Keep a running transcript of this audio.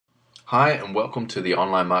Hi, and welcome to the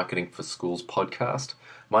Online Marketing for Schools podcast.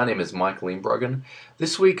 My name is Michael Imbroggen.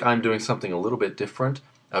 This week I'm doing something a little bit different.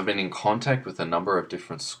 I've been in contact with a number of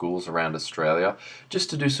different schools around Australia just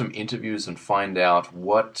to do some interviews and find out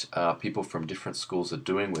what people from different schools are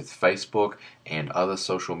doing with Facebook and other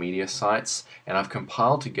social media sites. And I've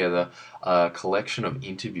compiled together a collection of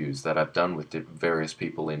interviews that I've done with various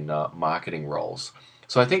people in marketing roles.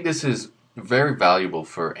 So I think this is very valuable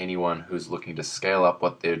for anyone who's looking to scale up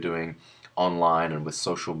what they're doing online and with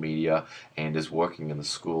social media and is working in the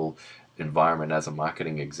school environment as a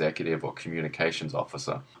marketing executive or communications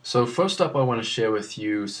officer. So first up, I want to share with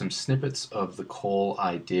you some snippets of the call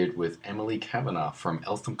I did with Emily Kavanagh from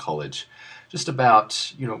Eltham College, just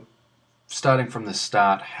about, starting from the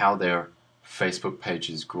start, how their Facebook page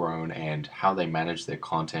has grown and how they manage their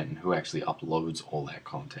content and who actually uploads all that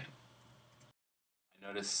content.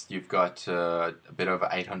 Notice you've got a bit over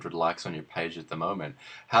 800 likes on your page at the moment.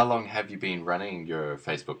 How long have you been running your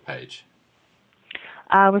Facebook page?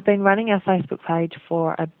 We've been running our Facebook page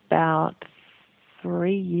for about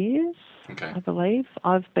 3 years, Okay. I believe.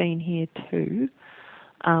 I've been here too.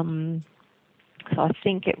 So I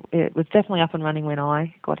think it was definitely up and running when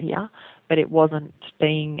I got here, but it wasn't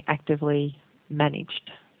being actively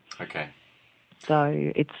managed. Okay. So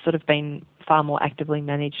it's sort of been far more actively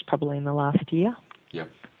managed probably in the last year. Yep.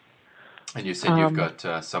 And you said you've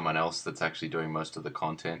got someone else that's actually doing most of the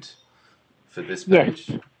content for this page?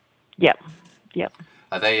 Yes. Yep.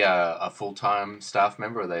 Are they a full-time staff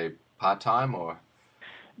member? Are they part-time or?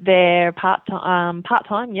 They're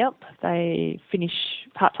part-time, yep. They finish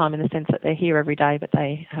part-time in the sense that they're here every day, but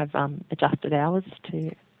they have adjusted hours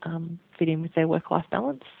to fit in with their work-life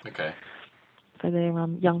balance. Okay. So they're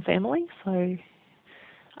young family. So,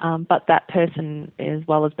 but that person, as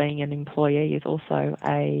well as being an employee, is also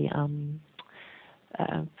a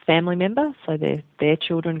family member. So their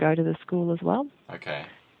children go to the school as well. Okay.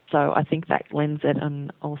 So I think that lends it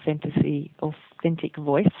an authentic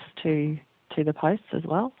voice to the posts as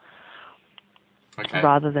well. Okay.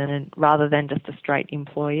 Rather than just a straight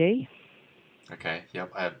employee. Okay.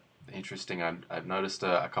 Yep. Interesting. I've noticed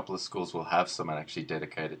a couple of schools will have someone actually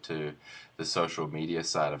dedicated to the social media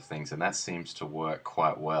side of things, and that seems to work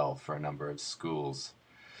quite well for a number of schools.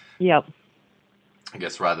 Yep. I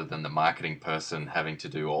guess rather than the marketing person having to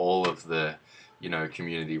do all of the,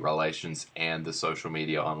 community relations and the social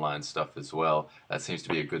media online stuff as well, that seems to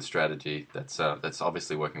be a good strategy. That's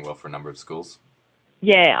obviously working well for a number of schools.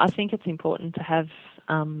 Yeah, I think it's important to have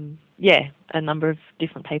a number of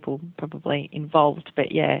different people probably involved. But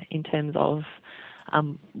in terms of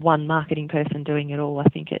one marketing person doing it all, I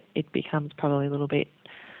think it becomes probably a little bit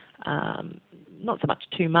not so much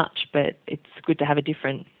too much, but it's good to have a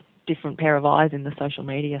different pair of eyes in the social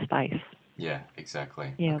media space. Yeah,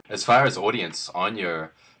 exactly. Yeah. As far as audience on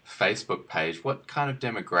your Facebook page, what kind of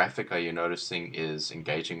demographic are you noticing is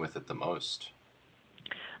engaging with it the most?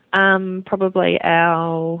 Probably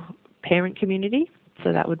our parent community.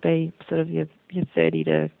 So that would be sort of your 30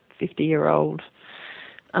 to 50-year-old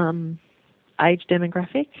age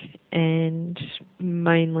demographic, and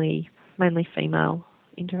mainly female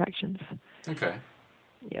interactions. Okay.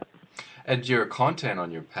 Yep. And your content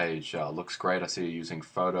on your page looks great. I see you're using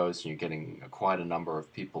photos and you're getting quite a number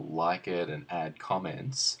of people like it and add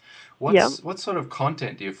comments. What sort of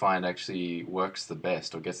content do you find actually works the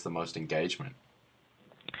best or gets the most engagement?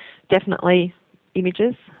 Definitely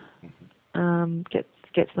images Mm-hmm.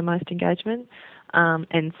 gets the most engagement,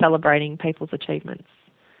 and celebrating people's achievements.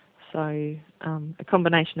 So a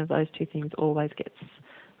combination of those two things always gets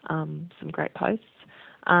some great posts.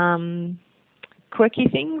 Quirky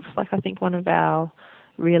things, like I think one of our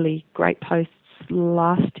really great posts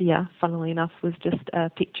last year, funnily enough, was just a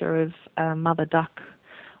picture of a mother duck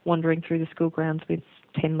wandering through the school grounds with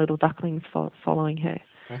 10 little ducklings following her.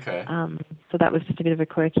 Okay. So that was just a bit of a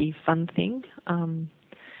quirky, fun thing.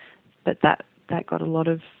 But that got a lot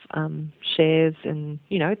of shares, and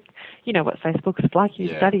you know what Facebook is like. You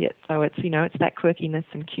study it, so it's it's that quirkiness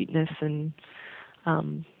and cuteness and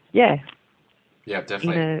yeah,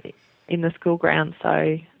 definitely in the school grounds.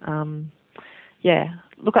 So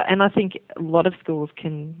look, and I think a lot of schools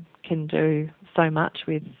can do so much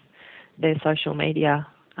with their social media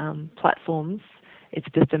platforms. It's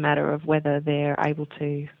just a matter of whether they're able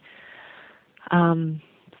to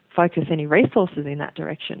focus any resources in that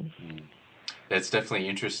direction. It's definitely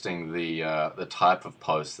interesting the type of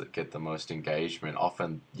posts that get the most engagement.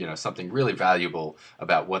 Often, something really valuable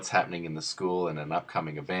about what's happening in the school and an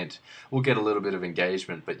upcoming event will get a little bit of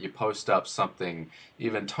engagement, but you post up something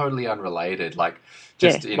even totally unrelated, like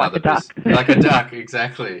just like a duck. like a duck,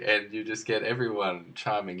 exactly, and you just get everyone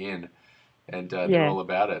chiming in and they're all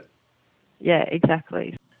about it. yeah,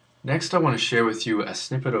 exactly. Next, I want to share with you a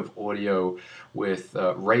snippet of audio with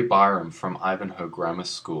Ray Byram from Ivanhoe Grammar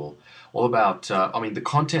School, all about, the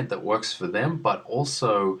content that works for them, but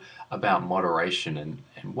also about moderation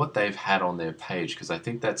and what they've had on their page, because I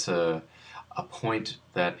think that's a point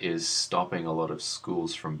that is stopping a lot of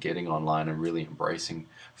schools from getting online and really embracing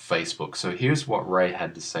Facebook. So here's what Ray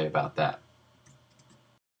had to say about that.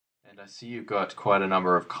 And I see you've got quite a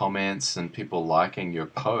number of comments and people liking your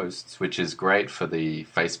posts, which is great for the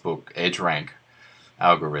Facebook EdgeRank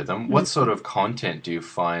algorithm. What sort of content do you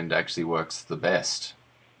find actually works the best?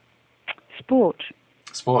 Sport.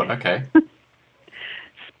 Sport, okay.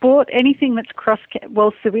 Sport, anything that's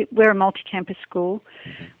we're a multi-campus school.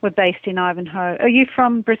 Mm-hmm. We're based in Ivanhoe. Are you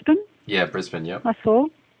from Brisbane? Yeah, Brisbane, yep. I saw.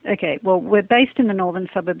 Okay, well, we're based in the northern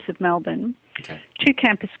suburbs of Melbourne. Okay. Two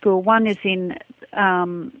campus school. One is in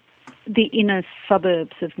the inner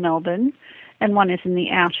suburbs of Melbourne, and one is in the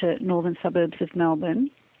outer northern suburbs of Melbourne.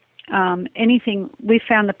 We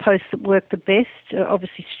found the posts that work the best,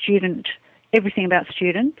 obviously everything about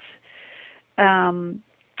students.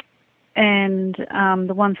 And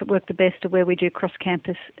the ones that work the best are where we do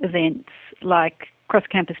cross-campus events, like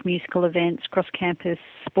cross-campus musical events, cross-campus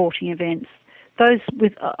sporting events, those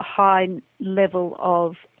with a high level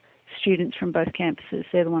of students from both campuses.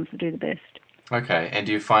 They're the ones that do the best. Okay, and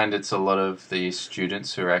do you find it's a lot of the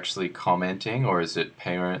students who are actually commenting, or is it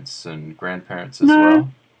parents and grandparents as well?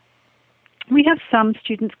 We have some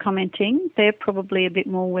students commenting. They're probably a bit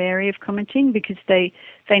more wary of commenting because they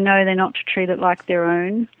know they're not to treat it like their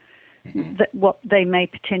own. Mm-hmm. That what they may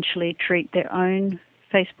potentially treat their own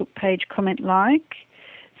Facebook page comment like.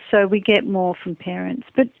 So we get more from parents,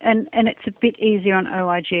 and it's a bit easier on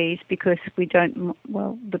OIGs because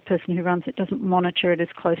the person who runs it doesn't monitor it as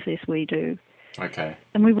closely as we do. Okay.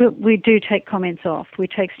 And we do take comments off. We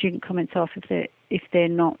take student comments off if they're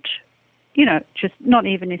not, just not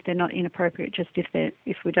even if they're not inappropriate, just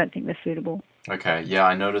if we don't think they're suitable. Okay. Yeah,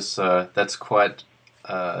 I notice that's quite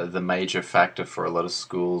the major factor for a lot of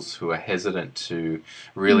schools who are hesitant to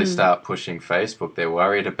really start pushing Facebook. They're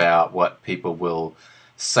worried about what people will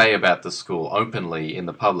say about the school openly in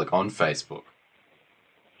the public on Facebook.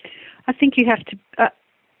 I think you have to.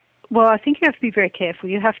 I think you have to be very careful.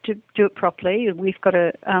 You have to do it properly. We've got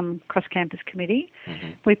a cross-campus committee.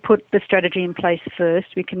 Mm-hmm. We put the strategy in place first.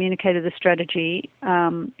 We communicated the strategy,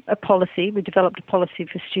 a policy. We developed a policy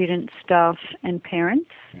for students, staff, and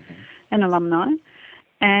parents and alumni.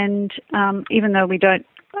 And even though we don't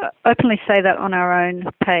openly say that on our own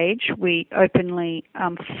page, we openly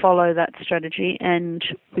follow that strategy, and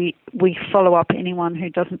we follow up anyone who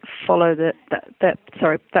doesn't follow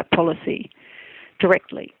that policy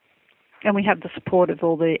directly. And we have the support of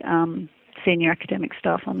all the senior academic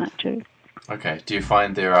staff on that too. Okay. Do you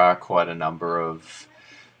find there are quite a number of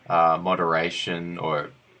moderation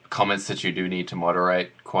or comments that you do need to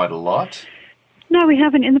moderate quite a lot? No, we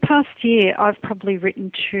haven't. In the past year, I've probably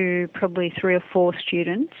written to 3 or 4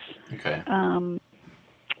 students. Okay.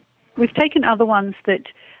 We've taken other ones that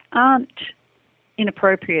aren't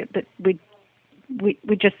inappropriate, but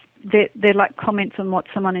we just they're like comments on what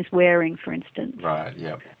someone is wearing, for instance. Right.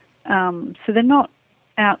 Yep. So they're not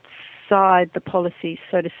outside the policy,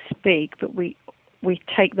 so to speak, but we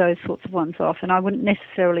take those sorts of ones off, and I wouldn't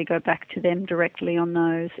necessarily go back to them directly on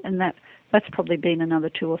those, and that's probably been another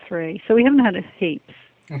 2 or 3. So we haven't had heaps.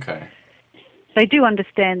 Okay. They do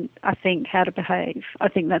understand, I think, how to behave. I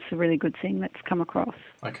think that's a really good thing that's come across.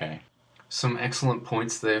 Okay. Some excellent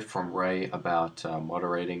points there from Ray about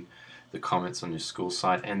moderating the comments on your school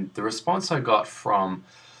site, and the response I got from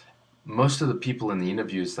most of the people in the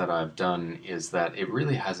interviews that I've done is that it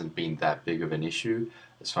really hasn't been that big of an issue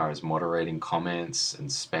as far as moderating comments and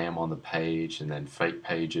spam on the page and then fake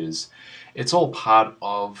pages. It's all part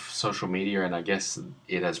of social media, and I guess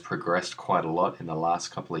it has progressed quite a lot in the last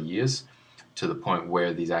couple of years to the point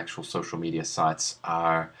where these actual social media sites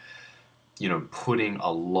are, putting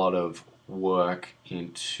a lot of work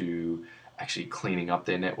into actually cleaning up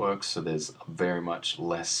their networks, so there's very much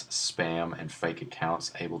less spam and fake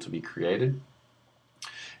accounts able to be created.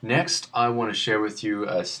 Next, I want to share with you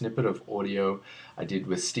a snippet of audio I did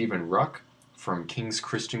with Stephen Ruck from King's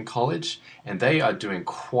Christian College, and they are doing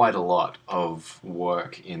quite a lot of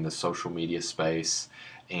work in the social media space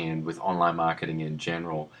and with online marketing in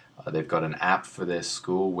general. They've got an app for their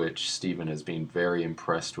school, which Stephen has been very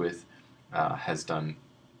impressed with, has done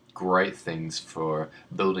great things for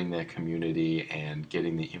building their community and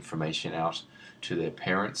getting the information out to their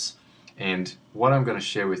parents. And what I'm going to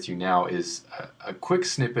share with you now is a quick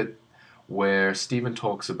snippet where Stephen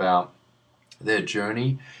talks about their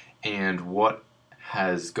journey and what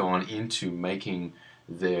has gone into making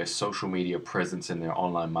their social media presence and their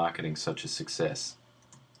online marketing such a success?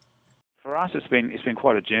 For us, it's been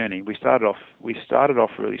quite a journey. We started off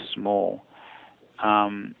really small,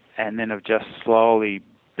 and then have just slowly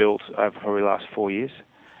built over probably the last 4 years,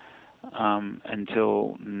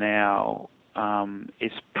 until now.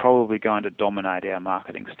 It's probably going to dominate our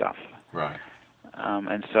marketing stuff. Right.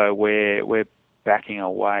 And so we're backing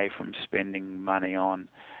away from spending money on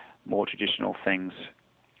more traditional things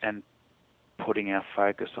and putting our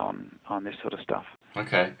focus on this sort of stuff.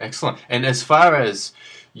 Okay, excellent. And as far as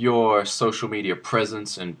your social media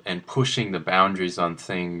presence and pushing the boundaries on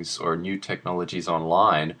things or new technologies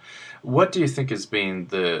online, what do you think has been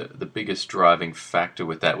the biggest driving factor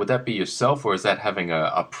with that? Would that be yourself, or is that having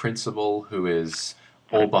a principal who is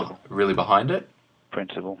really behind it?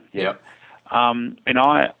 Principal, yeah. Yep. And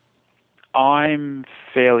I'm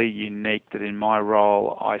fairly unique that in my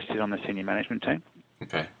role I sit on the senior management team.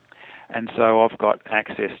 Okay. And so I've got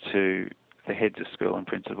access to the heads of school and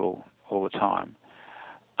principal all the time.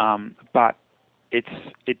 But it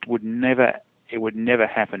would never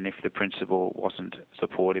happen if the principal wasn't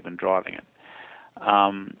supportive and driving it.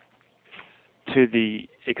 To the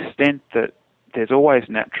extent that there's always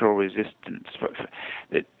natural resistance for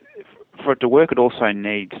it to work, it also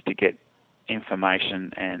needs to get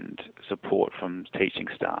information and support from teaching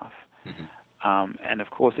staff. Mm-hmm. And of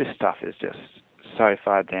course, this stuff is just so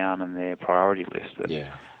far down on their priority list that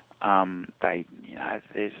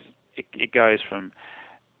it goes from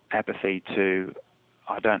apathy to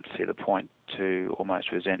I don't see the point to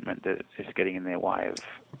almost resentment that it's getting in their way of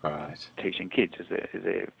teaching kids is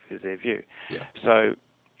their view. Yeah. So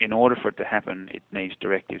in order for it to happen, it needs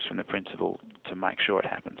directives from the principal to make sure it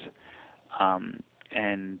happens.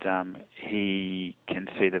 And he can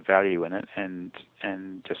see the value in it and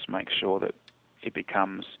just make sure that it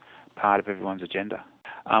becomes part of everyone's agenda.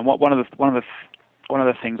 One of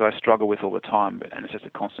the things I struggle with all the time, and it's just a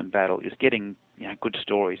constant battle, is getting good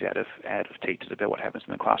stories out of teachers about what happens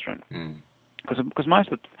in the classroom. Because most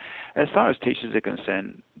of, as far as teachers are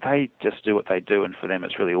concerned, they just do what they do, and for them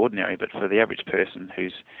it's really ordinary. But for the average person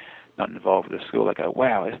who's not involved with the school, they go,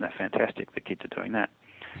 "Wow, isn't that fantastic? The kids are doing that."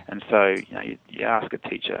 And so you ask a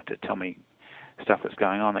teacher to tell me stuff that's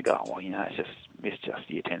going on, they go, "Oh, well, it's just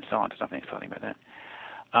Year 10 science. There's nothing exciting about that."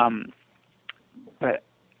 But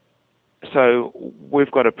so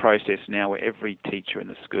we've got a process now where every teacher in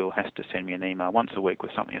the school has to send me an email once a week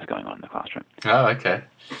with something that's going on in the classroom. Oh, okay.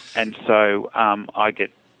 And so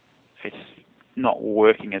it's not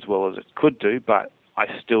working as well as it could do, but I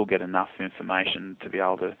still get enough information to be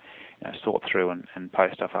able to sort through and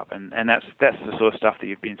post stuff up. And that's the sort of stuff that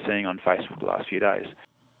you've been seeing on Facebook the last few days.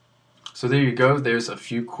 So there you go. There's a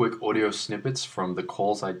few quick audio snippets from the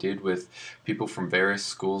calls I did with people from various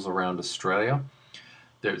schools around Australia.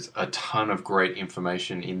 There's a ton of great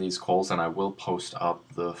information in these calls, and I will post up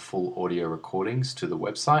the full audio recordings to the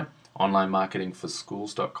website,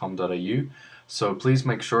 onlinemarketingforschools.com.au. So please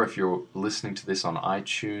make sure if you're listening to this on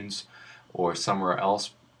iTunes or somewhere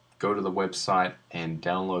else, go to the website and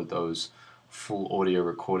download those full audio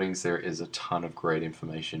recordings. There is a ton of great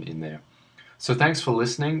information in there. So thanks for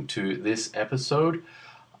listening to this episode.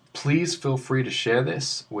 Please feel free to share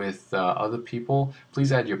this with other people.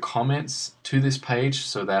 Please add your comments to this page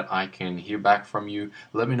so that I can hear back from you.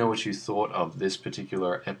 Let me know what you thought of this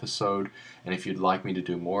particular episode and if you'd like me to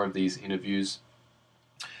do more of these interviews.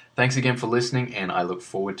 Thanks again for listening, and I look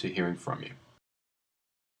forward to hearing from you.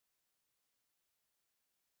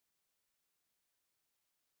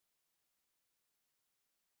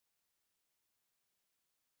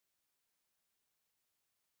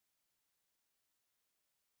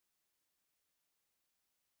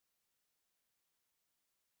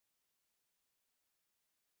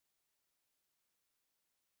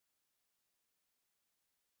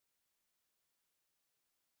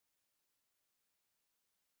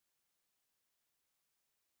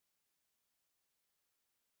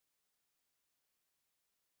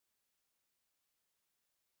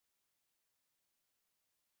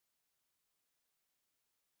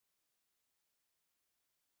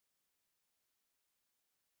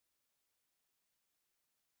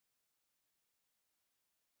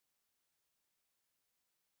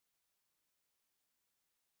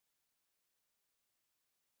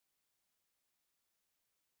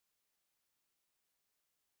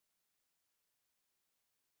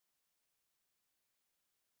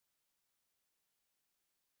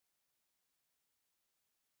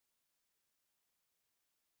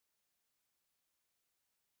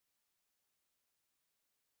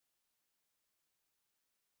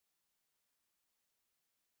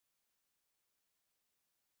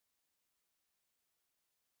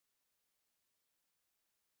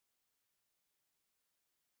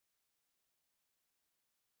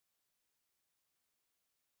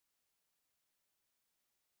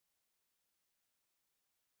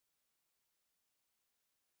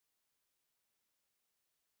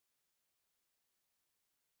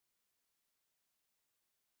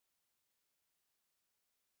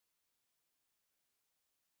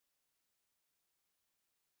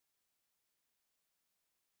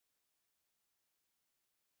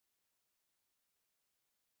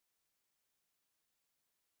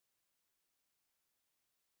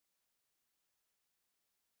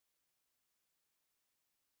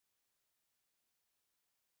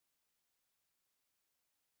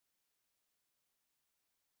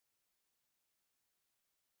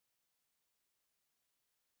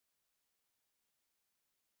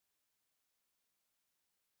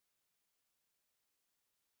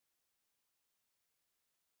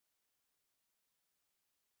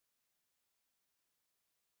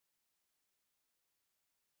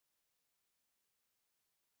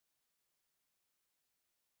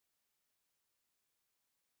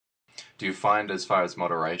 Do you find, as far as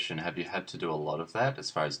moderation, have you had to do a lot of that,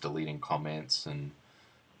 as far as deleting comments and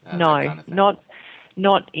that No, kind of thing?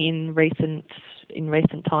 not in recent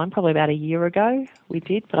time. Probably about a year ago we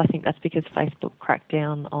did, but I think that's because Facebook cracked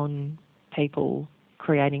down on people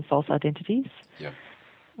creating false identities. Yep.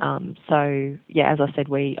 So yeah, as I said,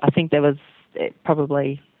 I think there was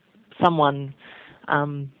probably someone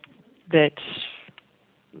that,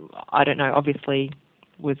 I don't know, obviously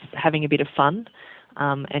was having a bit of fun.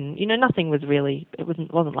 And nothing was really. It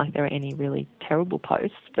wasn't like there were any really terrible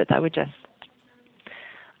posts, but they were just,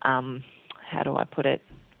 how do I put it,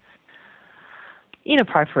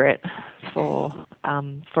 inappropriate for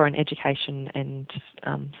an education and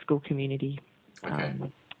school community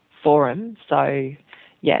forum. So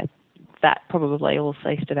yeah, that probably all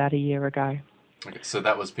ceased about a year ago. Okay, so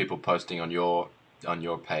that was people posting on your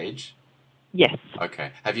page? Yes.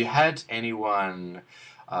 Okay. Have you had anyone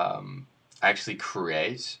actually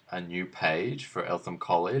create a new page for Eltham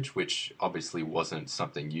College, which obviously wasn't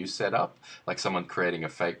something you set up, like someone creating a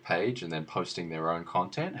fake page and then posting their own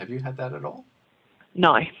content? Have you had that at all?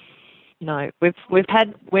 No. We've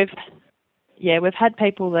had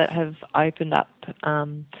people that have opened up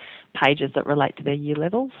pages that relate to their year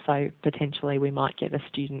levels. So potentially we might get a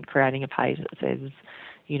student creating a page that says,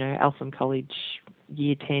 Eltham College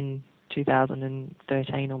Year 10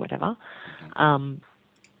 2013 or whatever.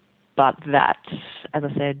 But that, as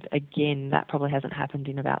I said, again, that probably hasn't happened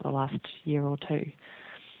in about the last year or two.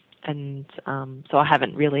 And so I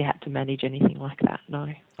haven't really had to manage anything like that,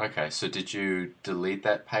 no. Okay, so did you delete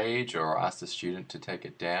that page or ask the student to take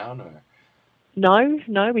it down? Or?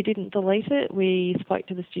 No, we didn't delete it. We spoke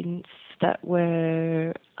to the students that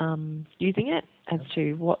were using it as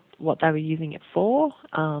to what they were using it for,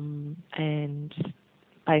 and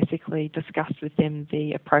basically discussed with them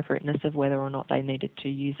the appropriateness of whether or not they needed to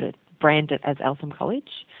use it, brand it as Eltham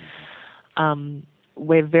College.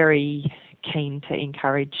 We're very keen to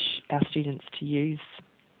encourage our students to use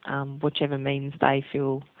whichever means they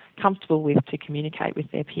feel comfortable with to communicate with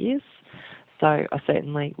their peers. So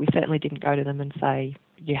we certainly didn't go to them and say,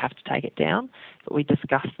 you have to take it down, but we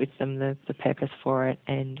discussed with them the purpose for it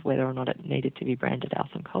and whether or not it needed to be branded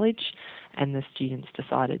Eltham College, and the students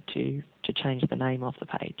decided to change the name of the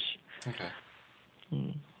page. Okay.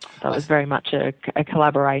 So it was very much a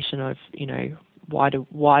collaboration of, why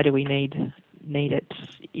do we need it?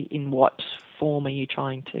 In what form are you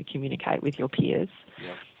trying to communicate with your peers?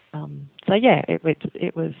 Yep. So yeah,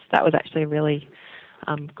 that was actually a really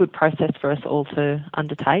good process for us all to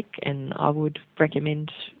undertake, and I would recommend,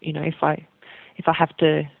 if I have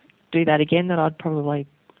to do that again, that I'd probably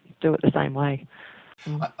do it the same way.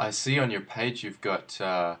 I see on your page you've got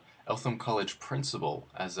Eltham College Principal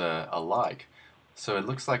as a like. So it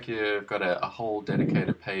looks like you've got a whole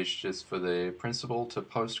dedicated page just for the principal to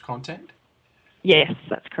post content? Yes,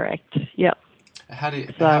 that's correct. Yep.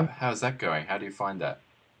 How's that going? How do you find that?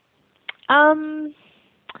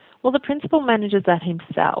 Well, the principal manages that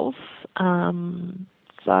himself.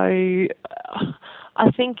 So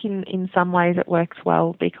I think in some ways it works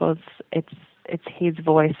well because it's his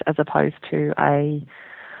voice as opposed to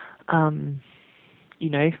an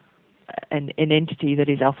entity that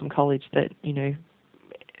is Eltham College that,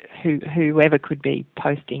 whoever could be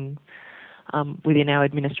posting within our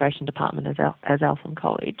administration department as Eltham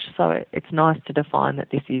College. So it's nice to define that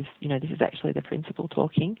this is actually the principal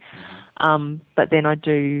talking. But then I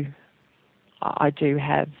do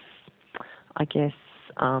have, I guess,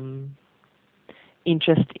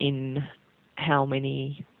 interest in how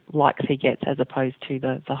many likes he gets as opposed to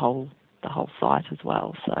the whole site as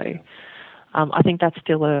well. So I think that's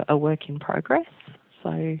still a work in progress.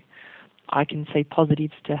 So I can see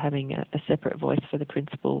positives to having a separate voice for the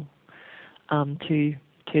principal to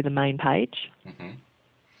the main page.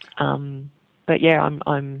 But yeah,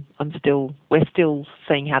 we're still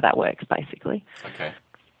seeing how that works basically. Okay.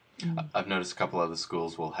 I've noticed a couple other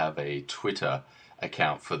schools will have a Twitter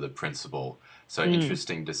account for the principal. So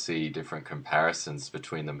interesting to see different comparisons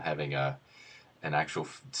between them having an actual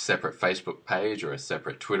separate Facebook page or a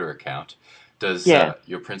separate Twitter account. Does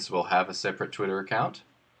your principal have a separate Twitter account?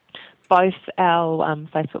 Both our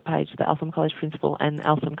Facebook page, the Eltham College Principal, and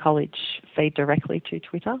Eltham College feed directly to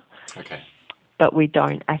Twitter. Okay. But we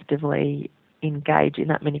don't actively engage in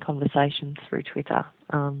that many conversations through Twitter,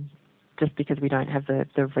 just because we don't have the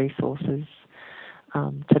resources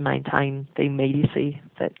to maintain the immediacy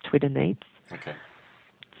that Twitter needs. Okay.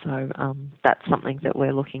 So that's something that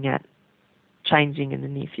we're looking at changing in the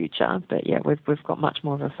near future. But yeah, we've got much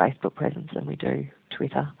more of a Facebook presence than we do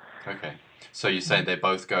Twitter. Okay. So you're saying they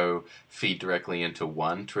both feed directly into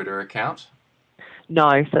one Twitter account?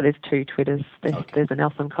 No, so there's two Twitters. Okay. There's an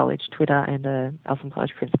Eltham College Twitter and a Eltham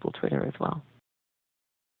College Principal Twitter as well.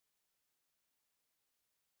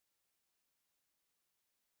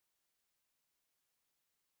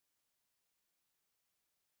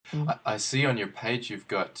 I see on your page you've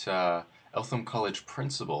got Eltham College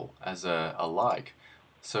Principal as a like.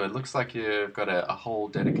 So it looks like you've got a whole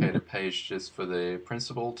dedicated page just for the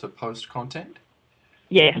principal to post content?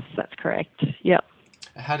 Yes, that's correct. Yep.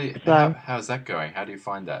 How's that going? How do you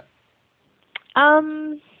find that?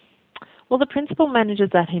 Well, the principal manages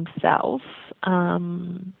that himself.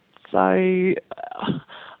 So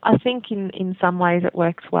I think in some ways it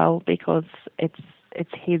works well because it's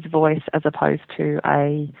his voice as opposed to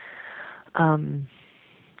a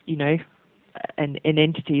an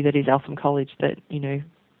entity that is Eltham College that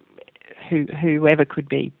whoever could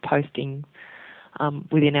be posting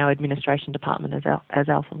within our administration department as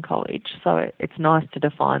Eltham College. So it's nice to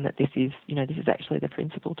define that this is actually the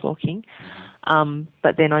principal talking.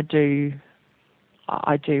 But then I do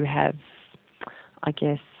have, I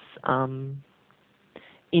guess,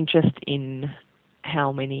 interest in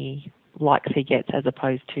how many likes he gets as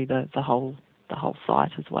opposed to the whole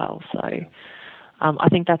site as well. So I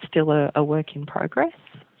think that's still a work in progress.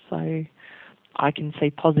 So I can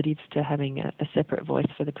see positives to having a separate voice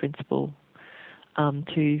for the principal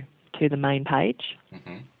to the main page.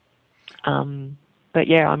 But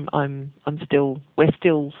yeah, we're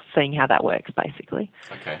still seeing how that works basically.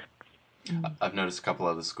 Okay. I've noticed a couple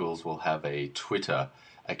other schools will have a Twitter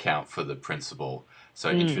account for the principal.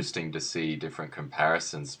 So interesting to see different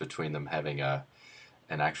comparisons between them having an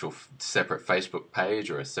actual separate Facebook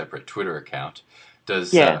page or a separate Twitter account.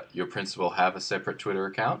 Does your principal have a separate Twitter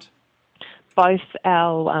account? Both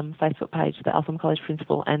our Facebook page, the Eltham College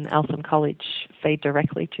Principal, and Eltham College feed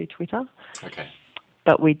directly to Twitter. Okay.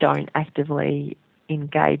 But we don't actively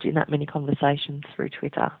engage in that many conversations through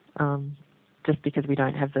Twitter, just because we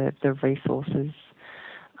don't have the resources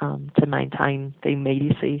to maintain the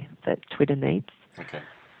immediacy that Twitter needs. Okay.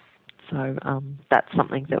 So that's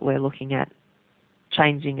something that we're looking at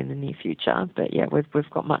changing in the near future. But yeah, we've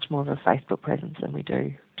got much more of a Facebook presence than we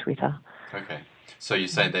do Twitter. Okay. So you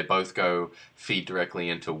say they both feed directly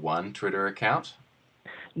into one Twitter account?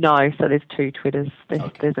 No, so there's two Twitters.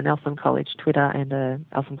 There's an Eltham College Twitter and a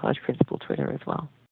Eltham College Principal Twitter as well.